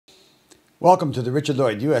Welcome to the Richard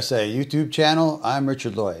Lloyd USA YouTube channel. I'm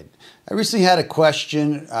Richard Lloyd. I recently had a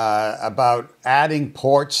question about adding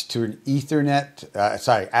ports to an Ethernet,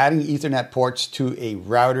 adding Ethernet ports to a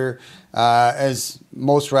router, as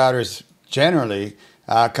most routers generally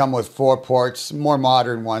come with 4 ports. More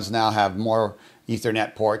modern ones now have more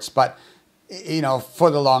Ethernet ports, but you know, for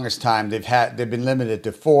the longest time they've been limited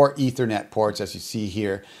to 4 Ethernet ports, as you see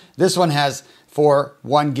here. This one has 4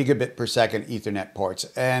 1 gigabit per second Ethernet ports,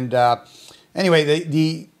 and anyway,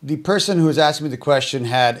 the person who was asking me the question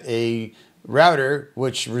had a router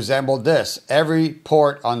which resembled this. Every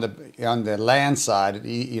port on the LAN side,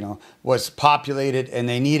 was populated, and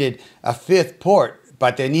they needed a 5th port,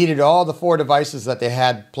 but they needed all the 4 devices that they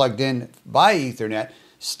had plugged in by Ethernet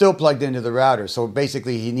still plugged into the router. So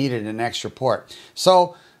basically, he needed an extra port.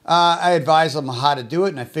 So I advised him how to do it,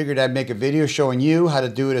 and I figured I'd make a video showing you how to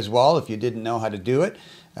do it as well if you didn't know how to do it.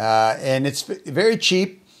 And it's very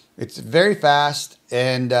cheap. It's very fast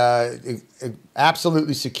and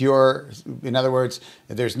absolutely secure. In other words,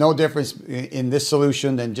 there's no difference in this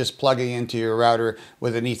solution than just plugging into your router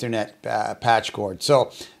with an Ethernet patch cord.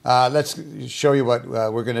 So let's show you what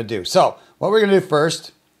we're going to do. So what we're going to do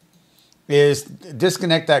first is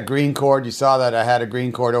disconnect that green cord. You saw that I had a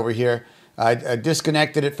green cord over here. I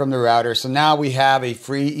disconnected it from the router. So now we have a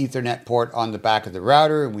free Ethernet port on the back of the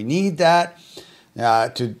router, and we need that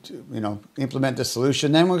to implement the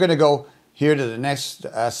solution. Then we're going to go here to the next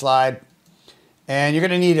slide, and you're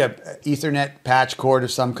going to need a Ethernet patch cord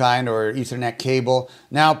of some kind or Ethernet cable.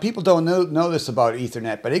 Now, people don't know this about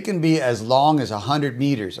Ethernet, but it can be as long as 100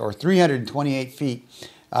 meters or 328 feet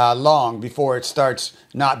long before it starts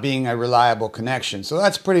not being a reliable connection. So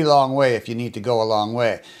that's a pretty long way if you need to go a long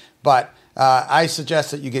way. But I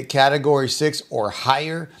suggest that you get category 6 or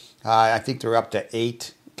higher. I think they're up to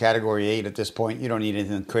 8. Category 8 at this point. You don't need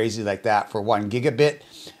anything crazy like that for 1 gigabit.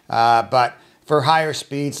 But for higher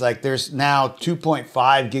speeds, like there's now 2.5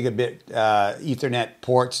 gigabit Ethernet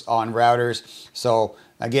ports on routers. So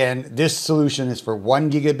again, this solution is for 1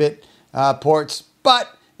 gigabit ports.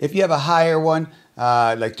 But if you have a higher one,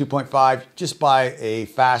 like 2.5, just buy a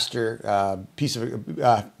faster a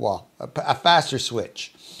faster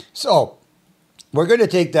switch. So we're going to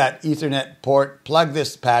take that Ethernet port, plug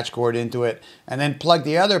this patch cord into it, and then plug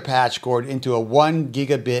the other patch cord into a 1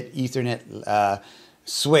 gigabit Ethernet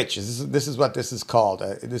switch. This is what this is called.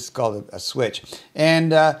 This is called a switch.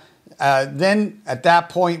 And then at that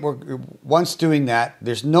point, once doing that,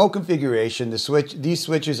 there's no configuration. These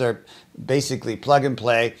switches are basically plug and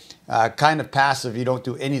play, kind of passive. You don't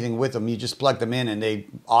do anything with them. You just plug them in, and they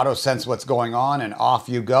auto sense what's going on, and off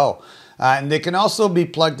you go. And they can also be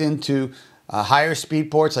plugged into higher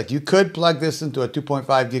speed ports. Like you could plug this into a 2.5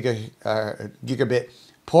 gigabit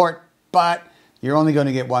port, but you're only going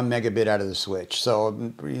to get 1 megabit out of the switch.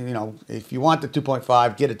 So, if you want the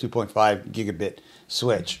 2.5, get a 2.5 gigabit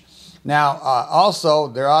switch. Now, also,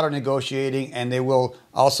 they're auto-negotiating, and they will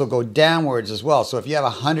also go downwards as well. So if you have a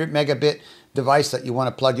 100 megabit device that you want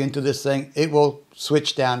to plug into this thing, it will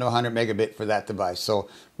switch down to 100 megabit for that device. So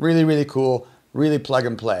really, really cool, really plug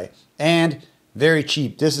and play. And very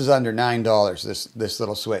cheap. This is under $9, this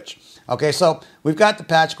little switch. Okay, so we've got the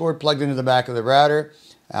patch cord plugged into the back of the router.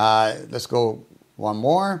 Let's go one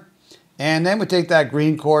more. And then we take that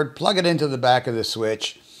green cord, plug it into the back of the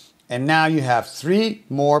switch. And now you have 3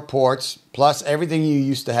 more ports, plus everything you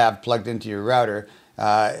used to have plugged into your router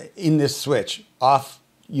in this switch. Off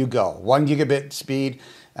you go. 1 gigabit speed,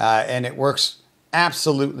 and it works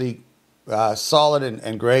absolutely solid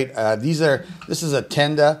and great. This is a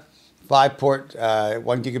Tenda 5-port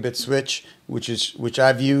 1 gigabit switch, which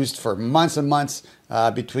I've used for months and months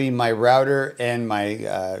between my router and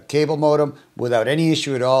my cable modem without any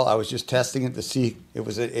issue at all. I was just testing it to see if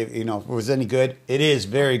it was any good. It is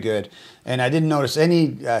very good, and I didn't notice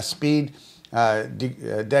any speed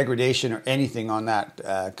degradation or anything on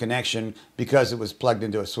that connection because it was plugged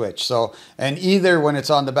into a switch. So, and either when it's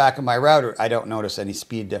on the back of my router, I don't notice any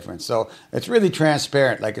speed difference. So it's really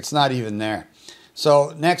transparent, like it's not even there.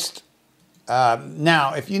 So next.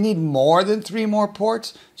 Now, if you need more than 3 more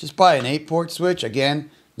ports, just buy an 8-port switch.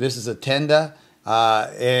 Again, this is a Tenda,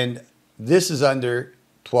 and this is under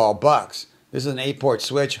 $12. This is an 8-port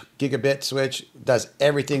switch, gigabit switch, does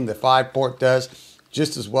everything the 5-port does,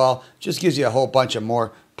 just as well. Just gives you a whole bunch of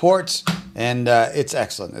more ports, and it's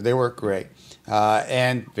excellent. They work great,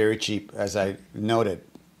 and very cheap, as I noted.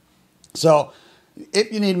 So,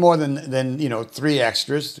 if you need more than 3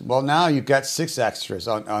 extras, well, now you've got 6 extras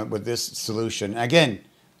on with this solution. Again,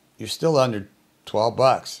 you're still under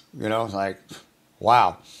 $12. It's like,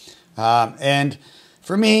 wow. And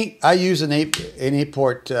for me, I use an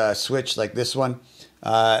 8-port switch like this one.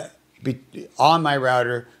 on my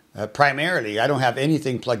router. Primarily, I don't have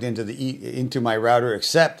anything plugged into into my router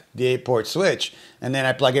except the 8-port switch, and then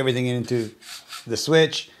I plug everything into the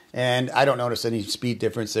switch, and I don't notice any speed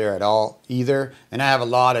difference there at all either. And I have a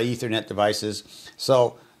lot of Ethernet devices,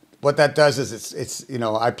 so what that does is it's you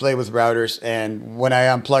know, I play with routers, and when I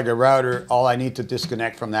unplug a router, all I need to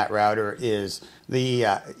disconnect from that router is the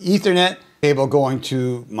Ethernet cable going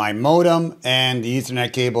to my modem and the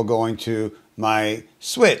Ethernet cable going to my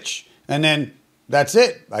switch, and then that's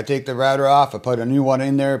it. I take the router off, I put a new one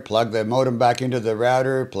in there, plug the modem back into the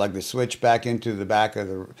router, plug the switch back into the back of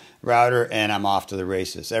the router, and I'm off to the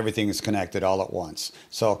races. Everything is connected all at once.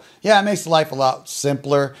 So yeah, it makes life a lot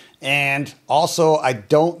simpler. And also, I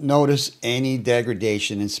don't notice any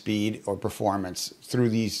degradation in speed or performance through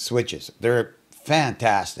these switches. They're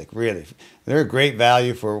fantastic, really. They're a great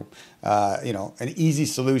value for, you know, an easy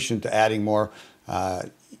solution to adding more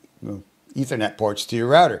Ethernet ports to your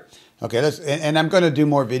router. Okay, and I'm going to do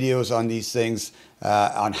more videos on these things,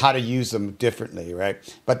 on how to use them differently, right?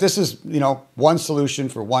 But this is, you know, one solution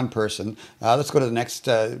for one person. Let's go to the next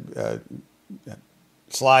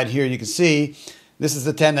slide here. You can see this is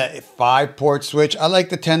the Tenda 5-port switch. I like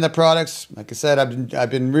the Tenda products. Like I said, I've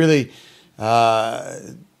been really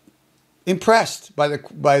impressed by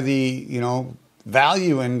the you know,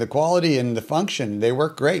 value and the quality and the function. They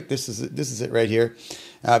work great. This is it right here.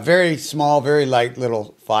 Very small, very light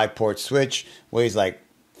little 5-port switch, weighs like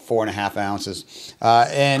 4.5 ounces.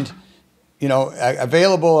 And, you know,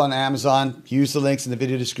 available on Amazon. Use the links in the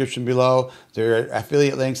video description below. They're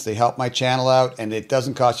affiliate links. They help my channel out, and it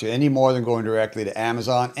doesn't cost you any more than going directly to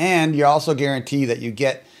Amazon. And you also guarantee that you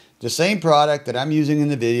get the same product that I'm using in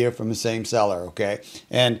the video from the same seller, okay?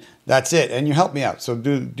 And that's it. And you help me out. So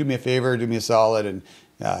do me a favor, do me a solid, and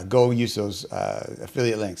go use those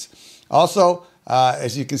affiliate links. Also,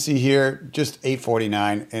 as you can see here, just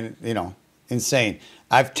 $8.49, and you know, insane.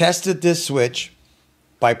 I've tested this switch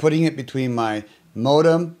by putting it between my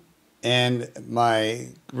modem and my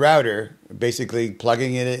router, basically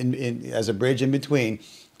plugging it in as a bridge in between,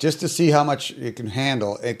 just to see how much it can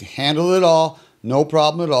handle. It can handle it all, no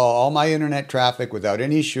problem at all my internet traffic without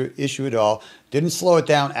any issue at all. Didn't slow it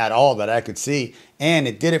down at all that I could see, and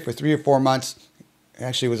it did it for 3 or 4 months.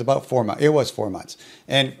 Actually, it was about 4 months. It was 4 months,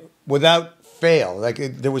 and without fail. Like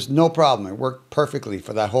there was no problem. It worked perfectly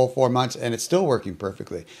for that whole 4 months, and it's still working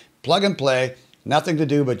perfectly. Plug and play, nothing to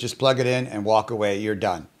do but just plug it in and walk away. You're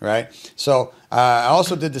done, right? So I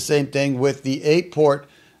also did the same thing with the 8-port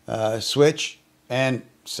switch, and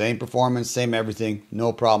same performance, same everything,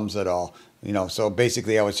 no problems at all. You know, so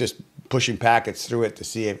basically I was just pushing packets through it to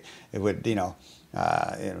see if it would, you know,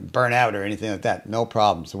 burn out or anything like that. No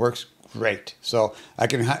problems. It works great. So I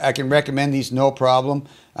can recommend these no problem.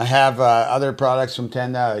 I have other products from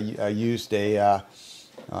Tenda. I used a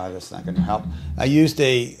that's not going to help. I used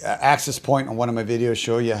a access point on one of my videos,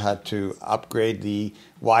 show you how to upgrade the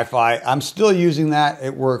Wi-Fi. I'm still using that.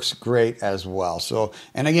 It works great as well. So,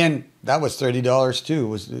 and again, that was $30 too. It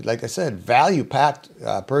was, like I said, value-packed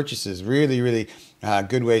purchases. Really, really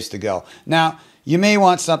good ways to go. Now, you may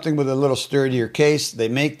want something with a little sturdier case. They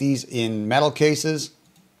make these in metal cases.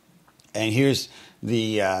 And here's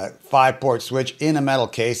the 5-port switch in a metal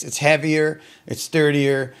case. It's heavier, it's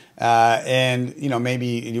sturdier, and you know, maybe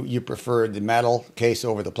you prefer the metal case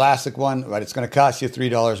over the plastic one, but it's going to cost you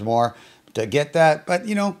 $3 more to get that. But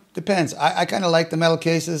you know, depends. I kind of like the metal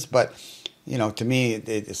cases, but you know, to me,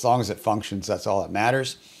 as long as it functions, that's all that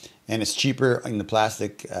matters. And it's cheaper in the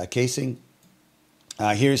plastic casing.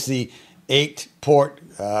 Here's the 8-port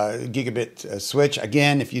gigabit switch.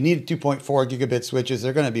 Again, if you need 2.4 gigabit switches,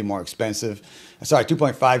 they're going to be more expensive. Sorry,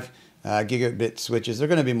 2.5 gigabit switches, they're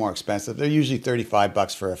going to be more expensive. They're usually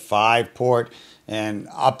 $35 for a 5-port and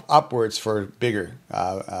upwards for bigger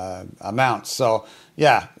amounts. So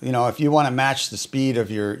yeah, you know, if you want to match the speed of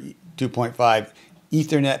your 2.5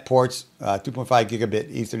 Ethernet ports, 2.5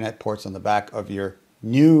 gigabit Ethernet ports on the back of your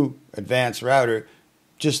new advanced router,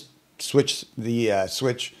 just switch the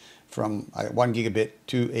switch from 1 gigabit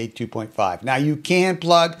to a 2.5. Now you can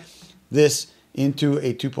plug this into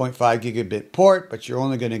a 2.5 gigabit port, but you're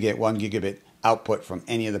only going to get 1 gigabit output from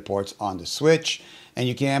any of the ports on the switch. And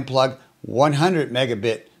you can plug 100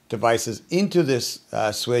 megabit devices into this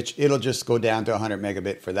switch. It'll just go down to 100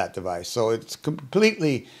 megabit for that device. So it's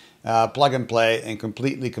completely plug and play and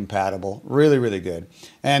completely compatible. Really, really good.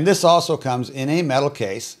 And this also comes in a metal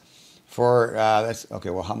case for, that's okay,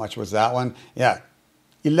 well, how much was that one? Yeah,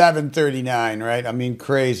 $11.39, right? I mean,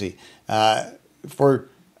 crazy. For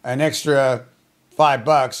an extra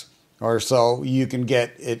 $5 or so, you can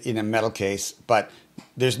get it in a metal case. But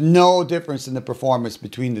there's no difference in the performance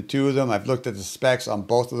between the two of them. I've looked at the specs on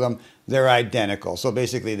both of them. They're identical. So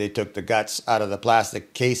basically they took the guts out of the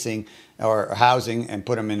plastic casing or housing and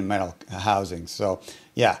put them in metal housing. So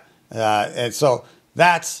yeah, and so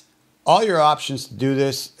that's all your options to do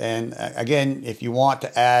this. And again, if you want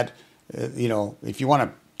to add, if you want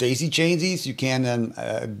to daisy chain these, you can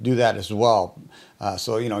then do that as well.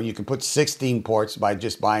 So, you can put 16 ports by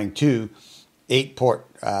just buying two 8-port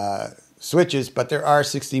switches, but there are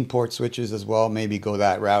 16-port switches as well. Maybe go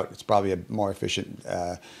that route. It's probably a more efficient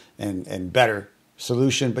and better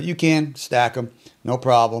solution, but you can stack them, no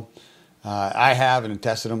problem. I have and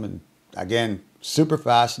tested them, and again, super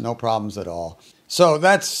fast, no problems at all. So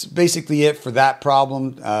that's basically it for that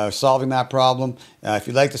problem, solving that problem. If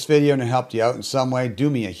you like this video and it helped you out in some way, do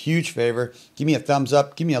me a huge favor. Give me a thumbs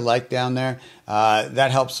up. Give me a like down there.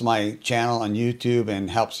 That helps my channel on YouTube and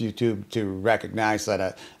helps YouTube to recognize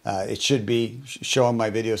that it should be showing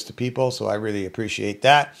my videos to people. So I really appreciate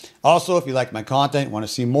that. Also, if you like my content, want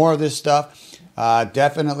to see more of this stuff,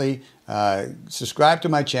 definitely subscribe to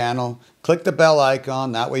my channel. Click the bell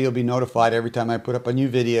icon. That way you'll be notified every time I put up a new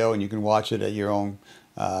video, and you can watch it at your own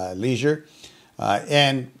leisure.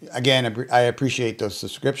 And again, I appreciate those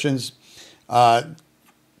subscriptions.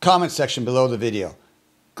 Comment section below the video.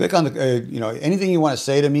 Click on the, anything you want to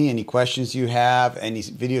say to me, any questions you have, any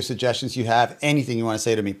video suggestions you have, anything you want to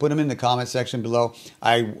say to me, put them in the comment section below.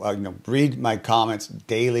 I read my comments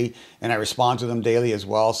daily, and I respond to them daily as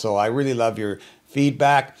well. So I really love your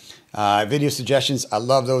feedback. Video suggestions, I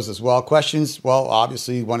love those as well. Questions, well,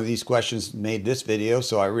 obviously one of these questions made this video,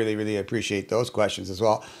 so I really, really appreciate those questions as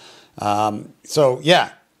well. So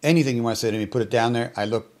yeah, anything you want to say to me, put it down there. I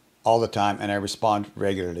look all the time and I respond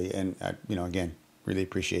regularly, and again, really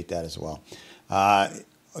appreciate that as well.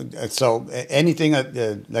 So anything,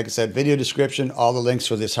 like I said, video description, all the links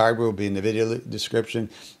for this hardware will be in the video description.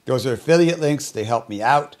 Those are affiliate links. They help me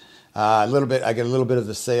out a little bit. I get a little bit of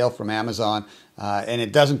the sale from Amazon. And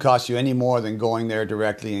it doesn't cost you any more than going there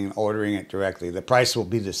directly and ordering it directly. The price will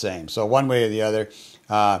be the same. So one way or the other,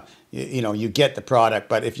 you get the product.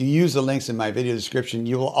 But if you use the links in my video description,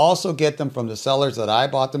 you will also get them from the sellers that I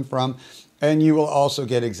bought them from. And you will also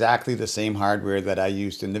get exactly the same hardware that I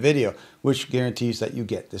used in the video, which guarantees that you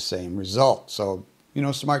get the same result. So,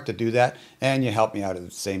 smart to do that. And you help me out at the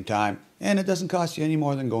same time. And it doesn't cost you any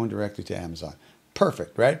more than going directly to Amazon.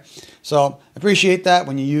 Perfect, right? So appreciate that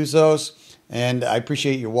when you use those. And I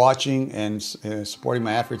appreciate you watching and supporting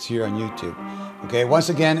my efforts here on YouTube. Okay, once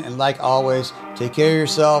again, and like always, take care of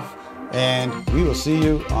yourself, and we will see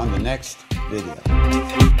you on the next video.